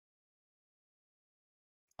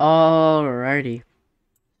Alrighty.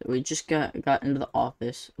 So we just got into the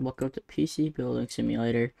office. Welcome to PC Building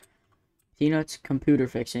Simulator. Peanuts Computer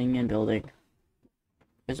Fixing and Building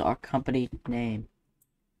is our company name.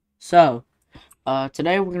 So,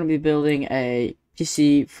 today we're gonna be building a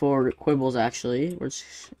PC for Qwibles actually.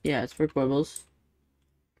 Yeah, it's for Qwibles.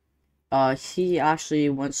 He actually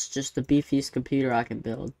wants just the beefiest computer I can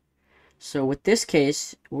build. So with this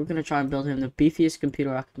case, we're gonna try and build him the beefiest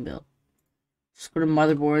computer I can build. Let's go to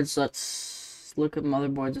motherboards. Let's look at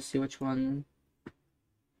motherboards and see which one.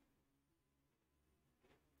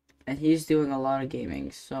 And he's doing a lot of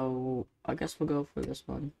gaming, so I guess we'll go for this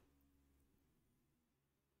one.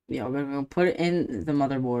 Yeah, we're gonna put it in the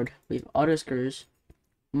motherboard. We have auto screws.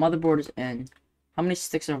 Motherboard is in. How many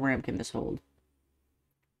sticks of RAM can this hold?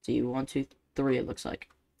 See, 1, 2, 3 it looks like.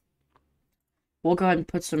 We'll go ahead and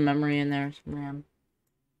put some memory in there, some RAM.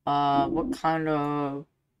 What kind of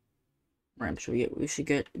RAM should we get? We should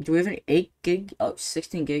get, do we have an 8 gig? Oh,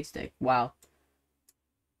 16 gig stick. Wow.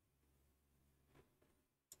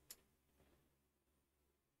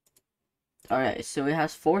 Alright, so it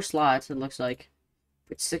has 4 slots, it looks like.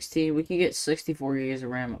 It's 16, we can get 64 gigs of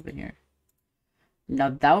RAM up in here. Now,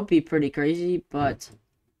 that would be pretty crazy, but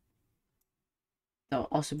they'll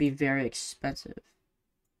also be very expensive.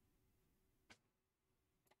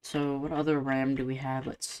 So, what other RAM do we have?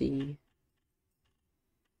 Let's see.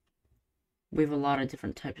 We have a lot of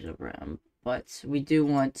different types of RAM, but we do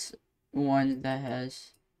want one that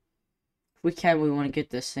has, if we can, we want to get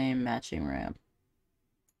the same matching RAM.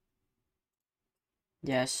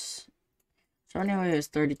 Yes. So anyway, it's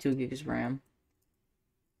 32 gigs RAM.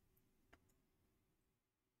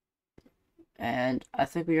 And I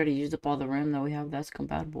think we already used up all the RAM that we have that's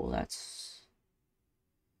compatible.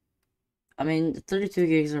 I mean, 32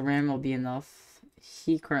 gigs of RAM will be enough.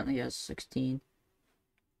 He currently has 16.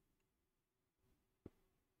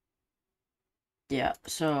 Yeah,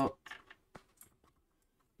 so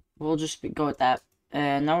we'll just go with that.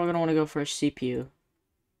 And now we're going to want to go for a CPU.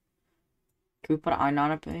 Can we put an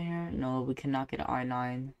i9 up in here? No, we cannot get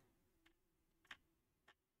an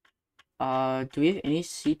i9. Do we have any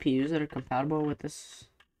CPUs that are compatible with this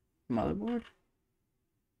motherboard?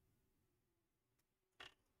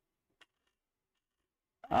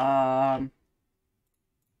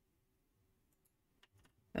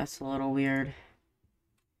 That's a little weird.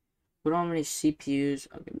 We don't have any CPUs.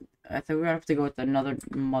 Okay, I think we're gonna have to go with another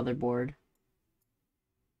motherboard.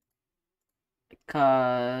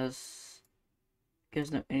 Because he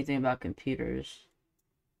doesn't know anything about computers.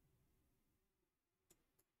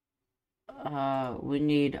 We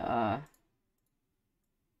need,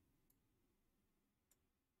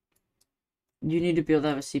 you need to be able to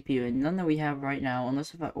have a CPU, and none that we have right now,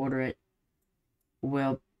 unless if I order it,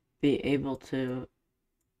 we'll be able to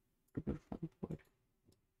remove motherboard.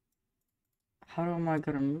 How am I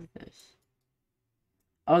gonna move this?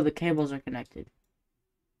 Oh, the cables are connected.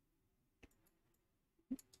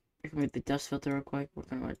 We can make the dust filter real quick. We're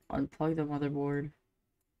gonna unplug the motherboard.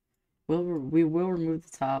 We will remove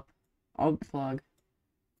the top. Unplug.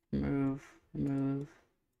 Remove. Remove.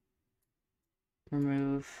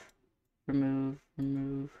 Remove. Remove.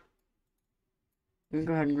 Remove. We can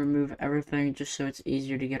go ahead and remove everything just so it's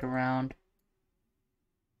easier to get around.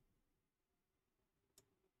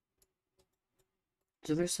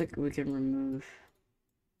 So it looks like we can remove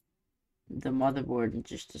the motherboard in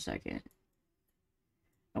just a second.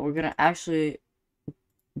 And we're gonna actually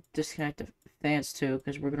disconnect the fans too,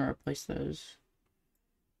 because we're gonna replace those.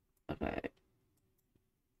 Okay.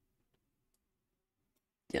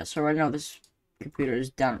 Yeah, so right now this computer is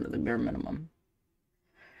down to the bare minimum.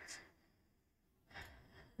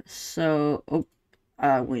 So,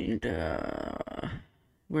 we need,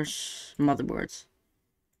 where's motherboards?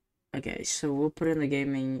 Okay, so we'll put in the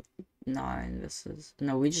gaming 9.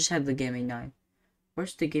 No, we just had the gaming 9.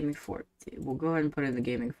 Where's the gaming 4? We'll go ahead and put in the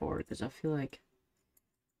gaming 4, because I feel like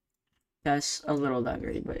that's a little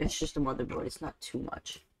downgrade, but it's just a motherboard, it's not too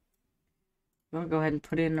much. I'm gonna go ahead and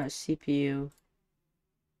put in a CPU.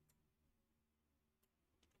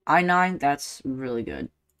 i9, that's really good.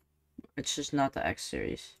 It's just not the X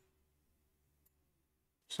series.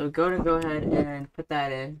 So go ahead and put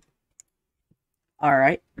that in.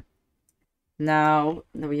 Alright. Now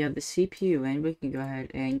that we have the CPU in, we can go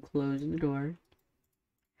ahead and close the door.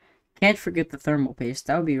 Can't forget the thermal paste.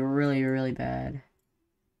 That would be really, really bad.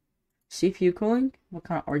 CPU cooling? What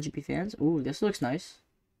kind of RGB fans? Ooh, this looks nice.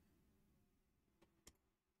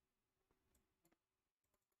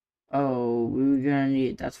 Oh, we're gonna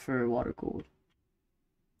need, that's for water cooled.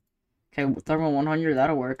 Okay, thermal 100,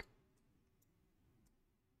 that'll work.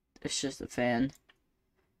 It's just a fan.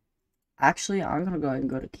 Actually, I'm gonna go ahead and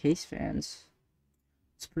go to case fans.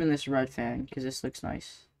 Let's put in this red fan because this looks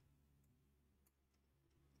nice.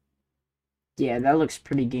 Yeah, that looks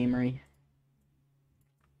pretty gamery.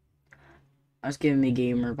 That's giving me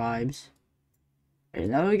gamer vibes. Okay,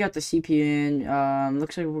 now that we got the CPU in,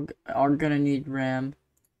 looks like we are gonna need RAM.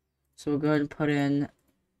 So we'll go ahead and put in.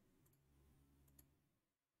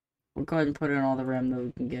 We'll go ahead and put in all the RAM that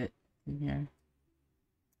we can get in here.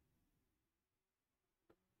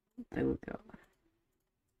 There we go.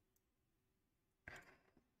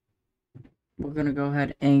 We're gonna go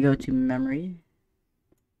ahead and go to memory.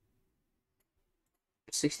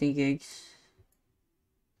 16 gigs.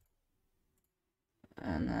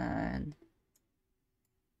 And then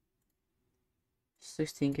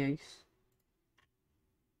 16 gigs.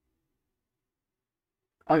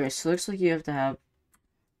 Okay, so looks like you have to have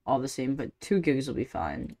all the same, but 2 gigs will be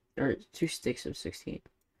fine. Or 2 sticks of 16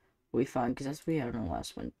 will be fine, because that's what we had on the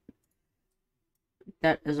last one.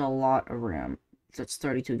 That is a lot of RAM. That's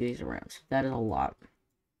 32 gigs of RAM. So that is a lot.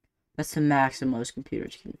 That's the max that most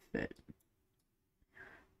computers can fit.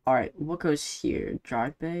 Alright, what goes here?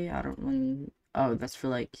 Drive bay? I don't really... Oh, that's for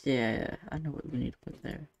like... Yeah, I know what we need to put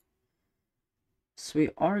there. So we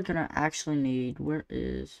are gonna actually need... Where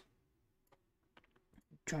is...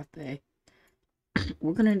 Drive bay?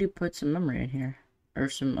 We're gonna need to put some memory in here. Or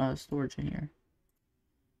some storage in here.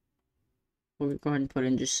 We'll go ahead and put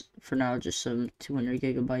in just... For now, just some 200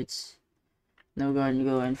 gigabytes. Then we'll go ahead and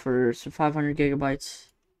go in for some 500 gigabytes.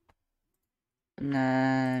 And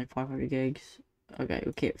then 500 gigs. Okay,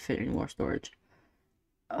 we can't fit any more storage.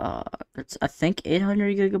 That's, I think,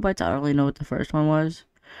 800 gigabytes. I don't really know what the first one was.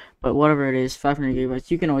 But whatever it is, 500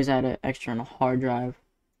 gigabytes. You can always add an external hard drive.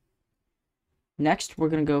 Next, we're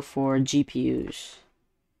going to go for GPUs.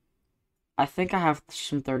 I think I have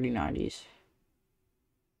some 3090s.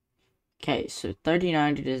 Okay, so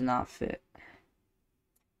 3090 does not fit.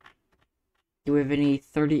 Do we have any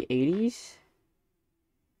 3080s?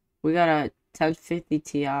 We got a 1050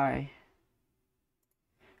 Ti. Alright,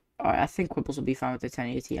 I think Qwibles will be fine with the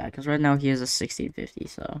 1080 Ti, because right now he has a 1650,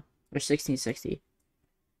 so, or 1660.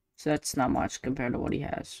 So that's not much compared to what he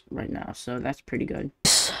has right now, so that's pretty good.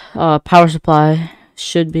 Power supply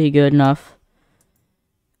should be good enough.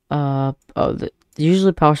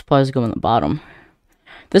 Usually power supplies go in the bottom.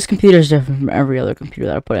 This computer is different from every other computer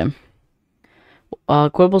that I put in.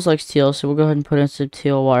 Qwibles likes teal, so we'll go ahead and put in some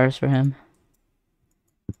teal wires for him.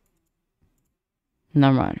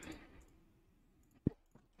 Never mind.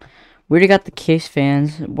 We already got the case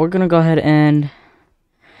fans. We're gonna go ahead and...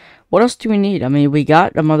 What else do we need? I mean, we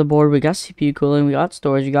got a motherboard, we got CPU cooling, we got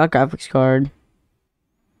storage, we got graphics card.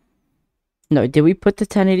 No, did we put the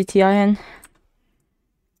 1080 Ti in?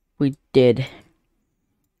 We did.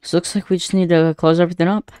 So looks like we just need to close everything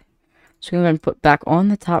up. So we're going to put back on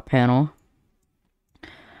the top panel.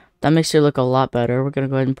 That makes it look a lot better. We're going to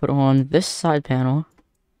go ahead and put on this side panel.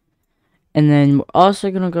 And then we're also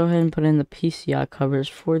going to go ahead and put in the PCI covers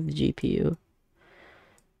for the GPU.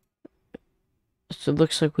 So it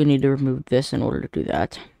looks like we need to remove this in order to do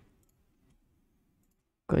that.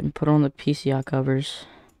 Go ahead and put on the PCI covers.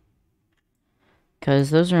 Because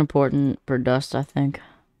those are important for dust, I think.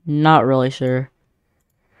 Not really sure.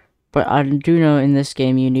 But I do know in this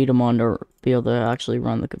game you need them on to be able to actually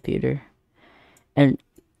run the computer. And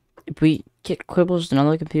if we get Qwibles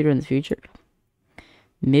another computer in the future,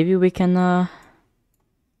 maybe we can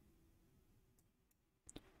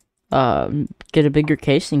get a bigger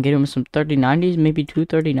case and get him some 3090s, maybe 2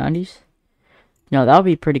 3090s. No, that would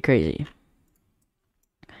be pretty crazy.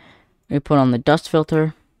 We put on the dust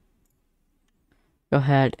filter. Go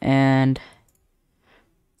ahead and...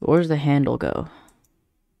 Where's the handle go?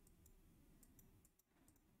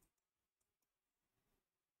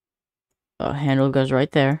 Handle goes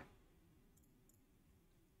right there.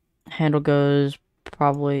 Handle goes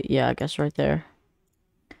probably, yeah, I guess right there.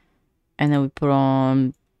 And then we put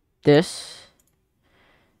on this.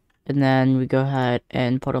 And then we go ahead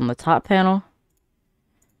and put on the top panel.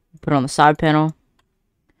 Put on the side panel.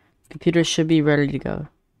 Computer should be ready to go.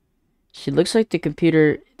 See, looks like the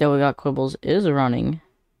computer that we got Qwibles is running.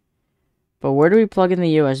 But where do we plug in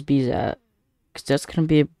the USBs at? Because that's going to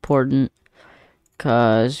be important.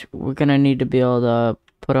 Because we're going to need to be able to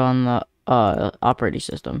put on the operating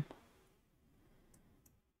system.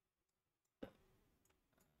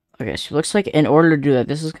 Okay, so it looks like in order to do that,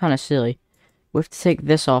 this is kind of silly. We have to take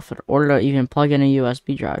this off in order to even plug in a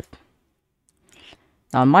USB drive.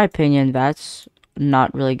 Now, in my opinion, that's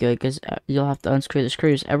not really good because you'll have to unscrew the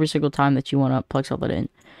screws every single time that you want to plug something in.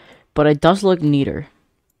 But it does look neater.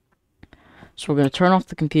 So we're going to turn off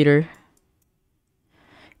the computer.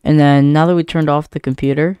 And then now that we turned off the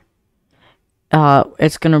computer,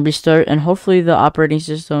 it's gonna restart, and hopefully the operating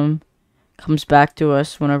system comes back to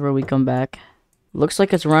us whenever we come back. Looks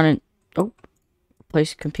like it's running. Oh,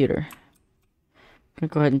 place computer. I'm gonna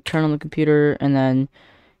go ahead and turn on the computer, and then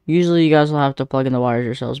usually you guys will have to plug in the wires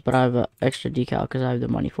yourselves, but I have an extra decal because I have the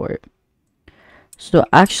money for it. So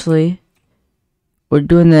actually, we're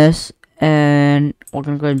doing this, and we're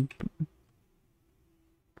gonna go ahead and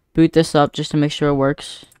boot this up just to make sure it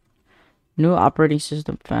works. New operating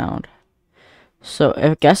system found. So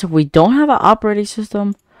I guess if we don't have an operating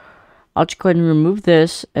system, I'll just go ahead and remove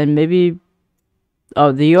this, and maybe,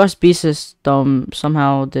 oh, the USB system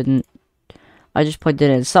somehow didn't, I just plugged it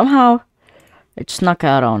in. Somehow it snuck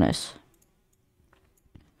out on us.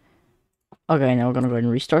 Okay, now we're gonna go ahead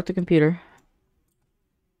and restart the computer.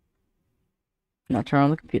 Now turn on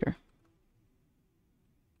the computer.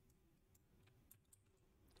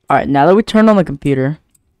 Alright, now that we turned on the computer,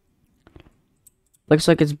 looks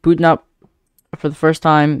like it's booting up for the first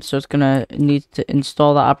time, so it's gonna need to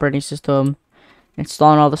install the operating system,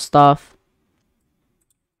 installing all the stuff.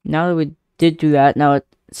 Now that we did do that, now it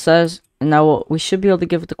says, and now we should be able to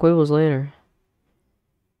give it to Qwibles later.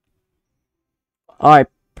 Alright,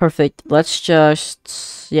 perfect. Let's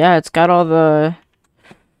just, yeah, it's got all the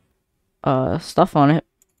stuff on it.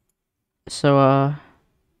 So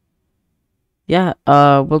yeah,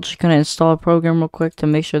 we're just gonna install a program real quick to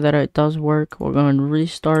make sure that it does work. We're gonna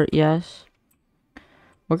restart, yes.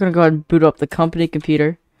 We're gonna go ahead and boot up the company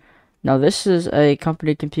computer. Now this is a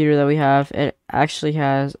company computer that we have. It actually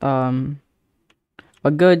has a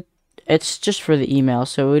good, it's just for the email,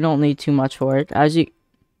 so we don't need too much for it. As you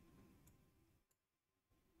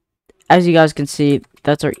guys can see,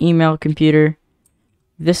 that's our email computer.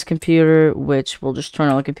 This computer, which we'll just turn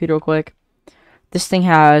on the computer real quick. This thing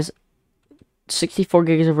has 64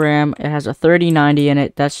 gigs of RAM. It has a 3090 in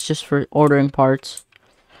it. That's just for ordering parts.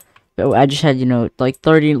 But I just had, you know, like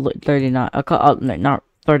 39, not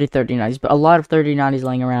 3090s, but a lot of 3090s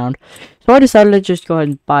laying around. So I decided to just go ahead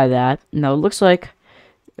and buy that. Now it looks like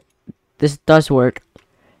this does work.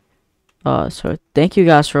 So thank you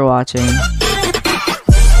guys for watching.